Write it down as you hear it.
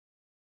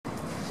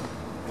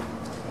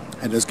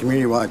At this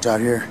community watch out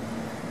here,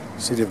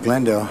 city of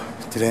Glendale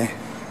today.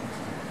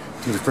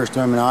 Do the First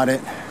Amendment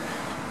audit.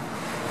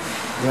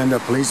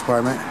 Glendale Police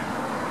Department.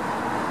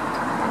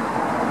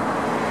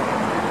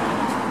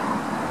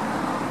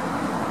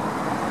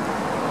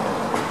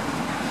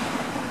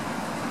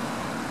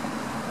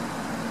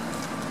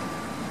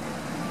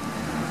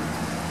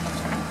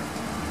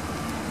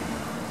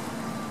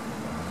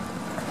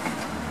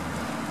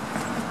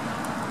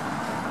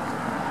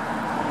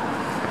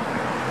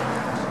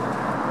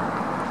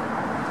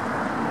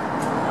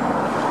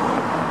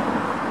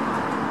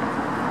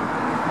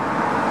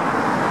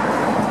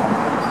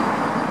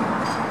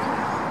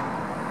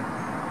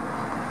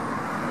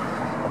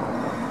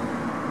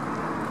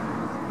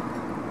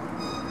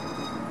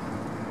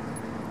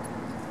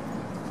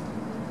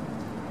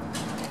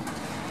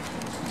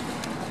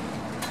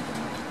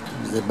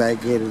 The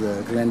back gate of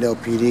the Glendale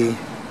PD.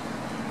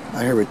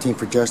 I here with Team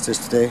for Justice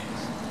today.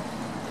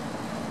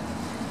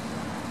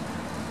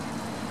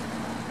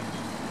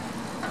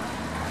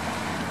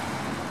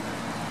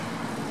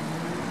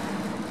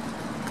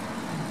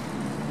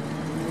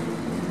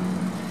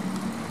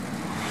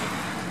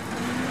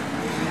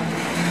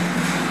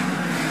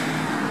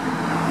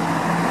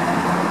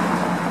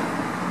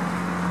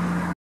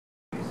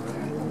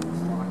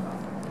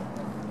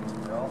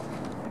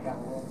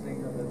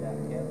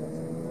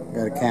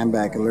 Got a cam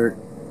back alert.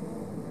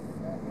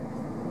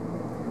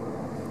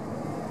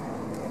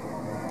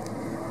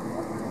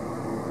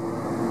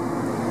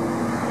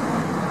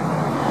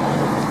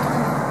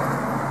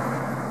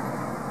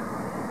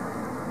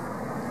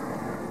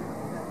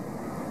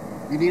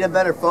 You need a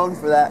better phone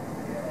for that.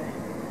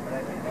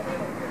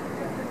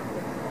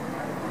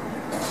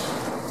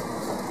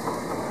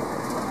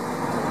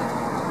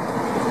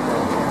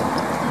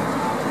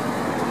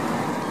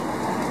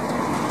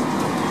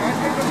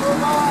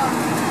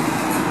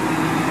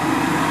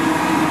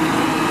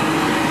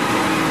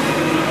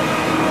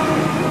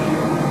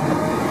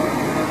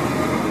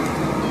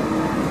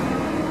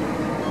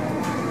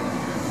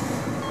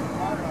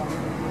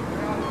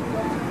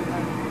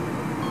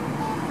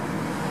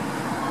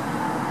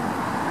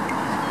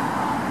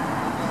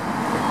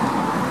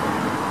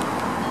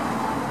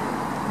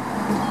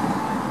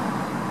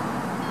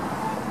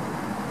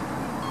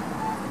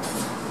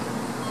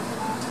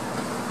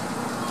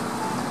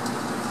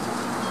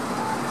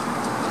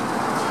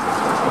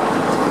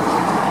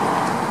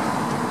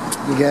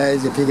 You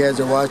guys, if you guys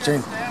are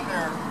watching,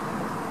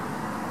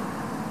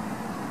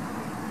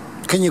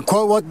 can you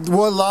quote what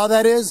law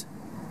that is?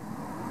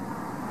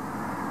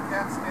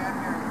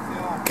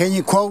 Can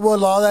you quote what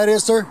law that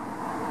is, sir?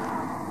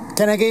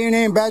 Can I get your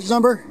name and badge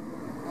number?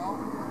 No.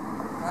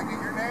 Can I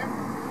get your name?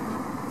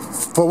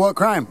 For what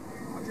crime?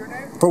 What's your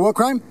name? For what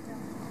crime?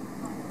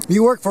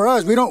 You work for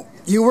us. We don't.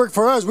 You work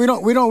for us. We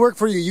don't work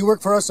for you. You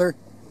work for us, sir.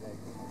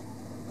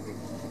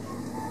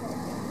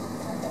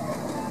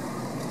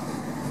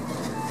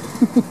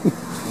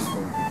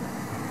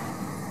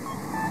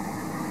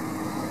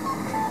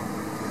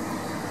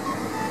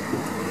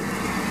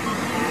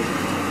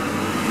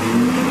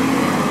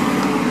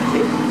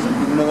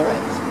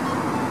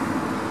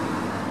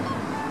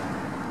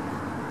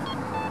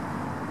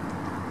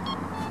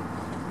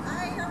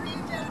 Hi, how are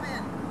you,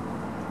 gentlemen?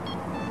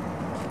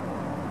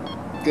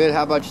 Good,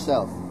 how about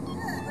yourself? Good.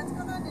 What's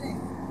going on today?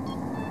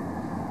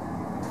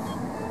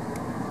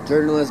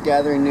 Journalists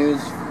gathering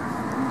news,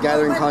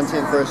 gathering What's,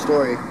 content for a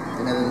story.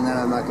 And other than that,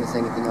 I'm not going to say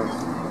anything else.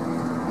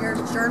 You're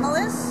a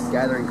journalist?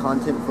 Gathering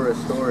content for a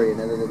story, and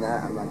other than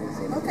that, I'm not going to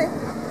say anything. Okay.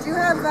 Do you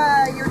have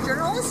your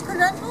journalist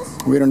credentials?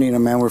 We don't need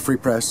them, man. We're free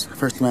press.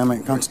 First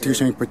Amendment,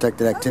 constitutionally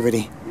protected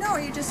activity. Okay. No,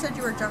 you just said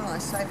you were a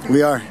journalist, so I figured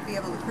We are. you'd be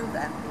able to prove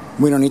that.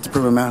 We don't need to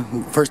prove it,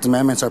 man. First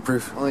Amendment's our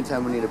proof. Only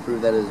time we need to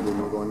prove that is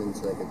when we're going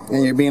into like a court.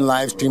 And you're being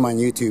live streamed on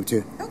YouTube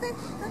too. Okay,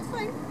 that's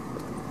fine.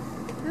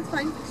 That's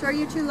fine. So are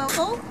you two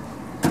local?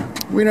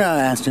 We're not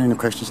answering the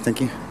questions,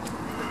 thank you.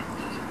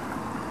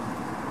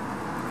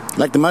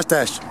 Like the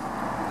mustache.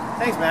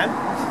 Thanks, man.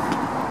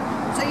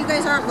 So you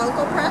guys aren't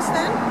local press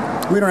then?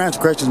 We don't answer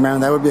questions, man.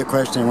 That would be a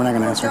question. We're not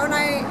going to answer. Can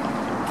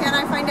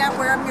I find out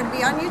where I'm going to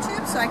be on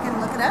YouTube so I can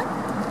look it up?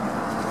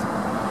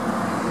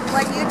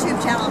 What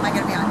YouTube channel am I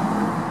going to be on?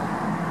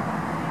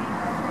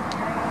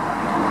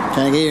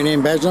 Can I get your name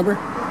and badge number?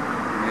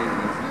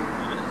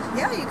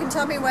 Yeah, you can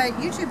tell me what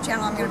YouTube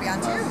channel I'm going to be on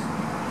too.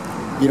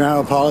 You don't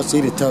have a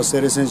policy to tell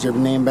citizens your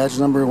name and badge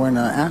number when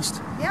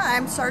asked? Yeah,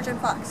 I'm Sergeant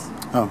Fox.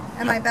 Oh.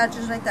 And my badge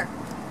is right there.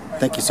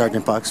 Thank you,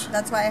 Sergeant Fox.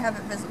 That's why I have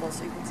it visible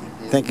so you can see.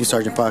 Thank you,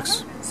 Sergeant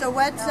Fox. So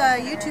what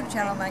YouTube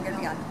channel am I going to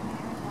be on?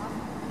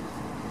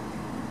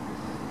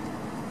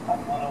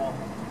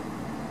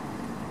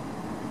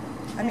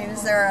 I mean,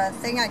 is there a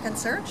thing I can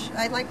search?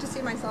 I'd like to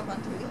see myself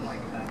on TV.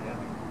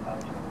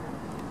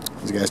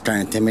 This guy's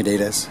trying to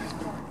intimidate us.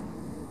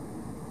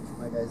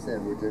 Like I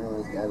said, we're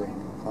journalists gathering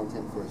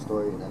content for a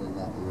story, and other than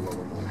that, we will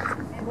never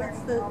know.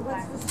 What's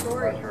the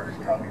story?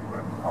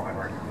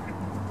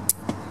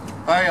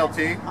 Hi,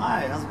 LT.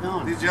 Hi, how's it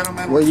going? These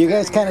gentlemen. Well, you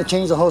guys kind of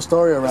changed the whole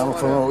story around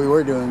from what we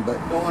were doing, but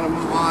Don't want to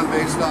move on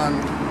based on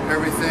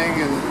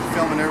everything and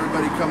filming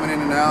everybody coming in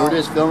and out. We're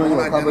just filming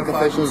what public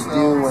Identify officials do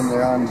themselves. when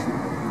they're on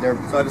their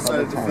So I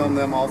decided to film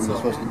them also. They're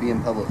supposed to be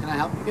in public. Can I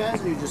help you guys?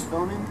 Or are you just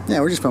filming? Yeah,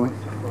 we're just filming.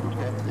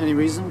 Okay. Any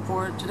reason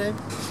for it today?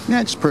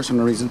 Yeah, just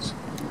personal reasons.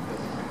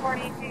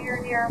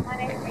 42-year, my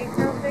name is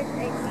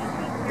 806-818.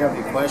 Do you have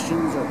any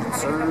questions or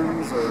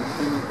concerns or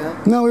anything like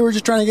that? No, we were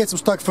just trying to get some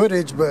stock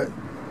footage, but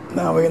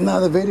now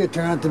the video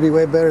turned out to be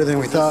way better than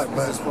we thought. Is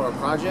But this for a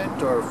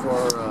project or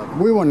for?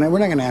 we're not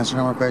going to answer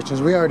no more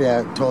questions. We already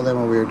told them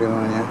what we were doing.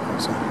 Yeah.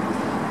 So.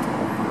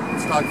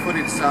 Stock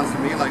footage sounds to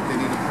me like they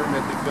need a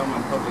permit to film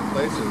in public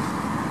places.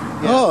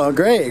 Oh,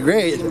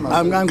 great.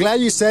 I'm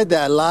glad you said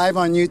that live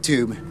on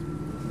YouTube.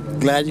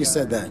 Glad you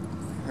said that.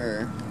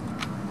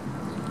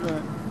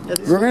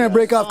 We're going to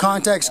break off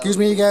contact. Excuse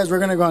me, you guys. We're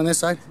going to go on this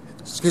side.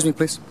 Excuse me,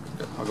 please.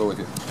 I'll go with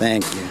you.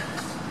 Thank you.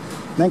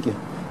 Thank you.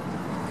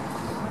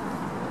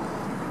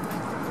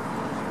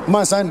 Come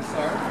on, son.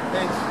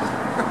 Thanks.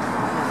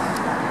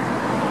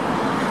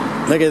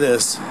 Look at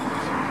this.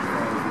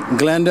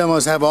 Glendale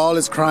must have all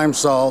its crimes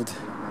solved.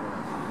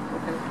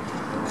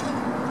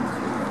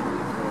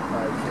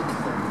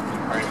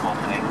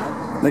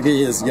 Look at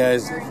this,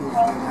 guys.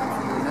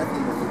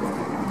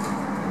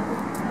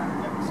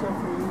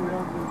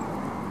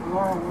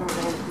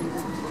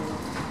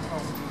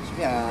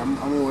 Yeah,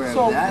 I'm aware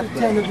of that,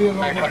 but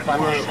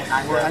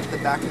we're at the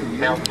back of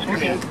your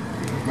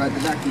we're at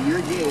the back of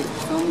your gate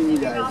filming you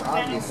guys,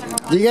 obviously.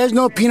 Do you guys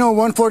know Pinot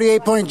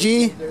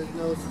 148.G? There's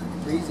no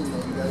reason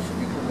that you guys should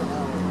be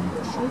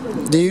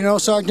coming out. Do you know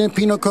Sergeant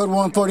Penal Code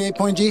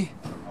 148.G?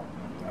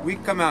 We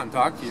can come out and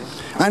talk to you.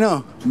 I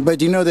know, but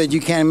do you know that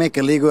you can't make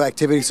illegal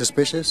activity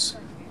suspicious?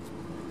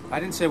 I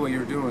didn't say what you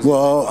were doing was.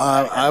 Well,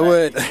 I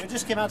would. We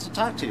just came out to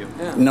talk to you.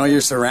 No, you're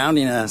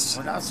surrounding us.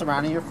 We're not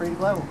surrounding you. You're free to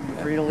go. You're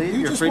free to leave. You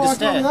You're just free to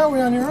walked over stay. that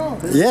way on your own.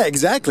 Yeah,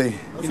 exactly.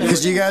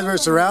 Because you guys were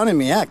surrounding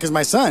me. Yeah, because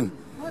my son.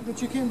 Right, but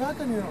you came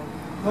back on your own.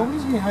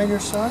 Nobody's behind your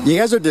son. You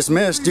guys are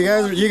dismissed. You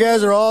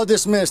guys are all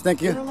dismissed.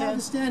 Thank You're you. allowed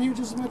to stand here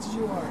just as much as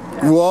you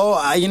are.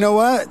 Well, you know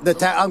what?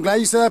 I'm glad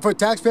you said that for a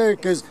taxpayer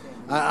because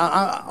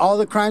all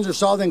the crimes are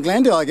solved in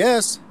Glendale. I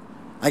guess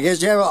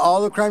you have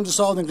all the crimes are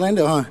solved in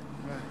Glendale, huh?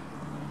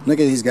 Look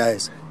at these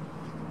guys.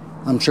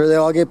 I'm sure they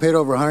all get paid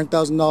over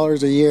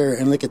 $100,000 a year.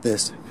 And look at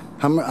this.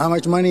 How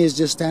much money is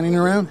just standing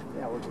around?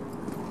 Yeah, we're good.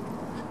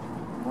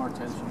 The more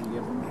attention you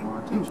give them, the more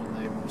attention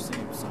they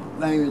receive. So.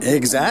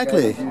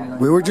 Exactly.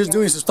 We were just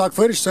doing some stock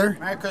footage, sir.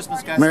 Merry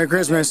Christmas, guys. Merry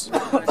Christmas.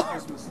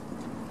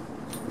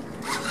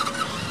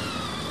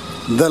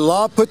 The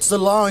law puts the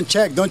law in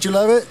check. Don't you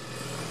love it?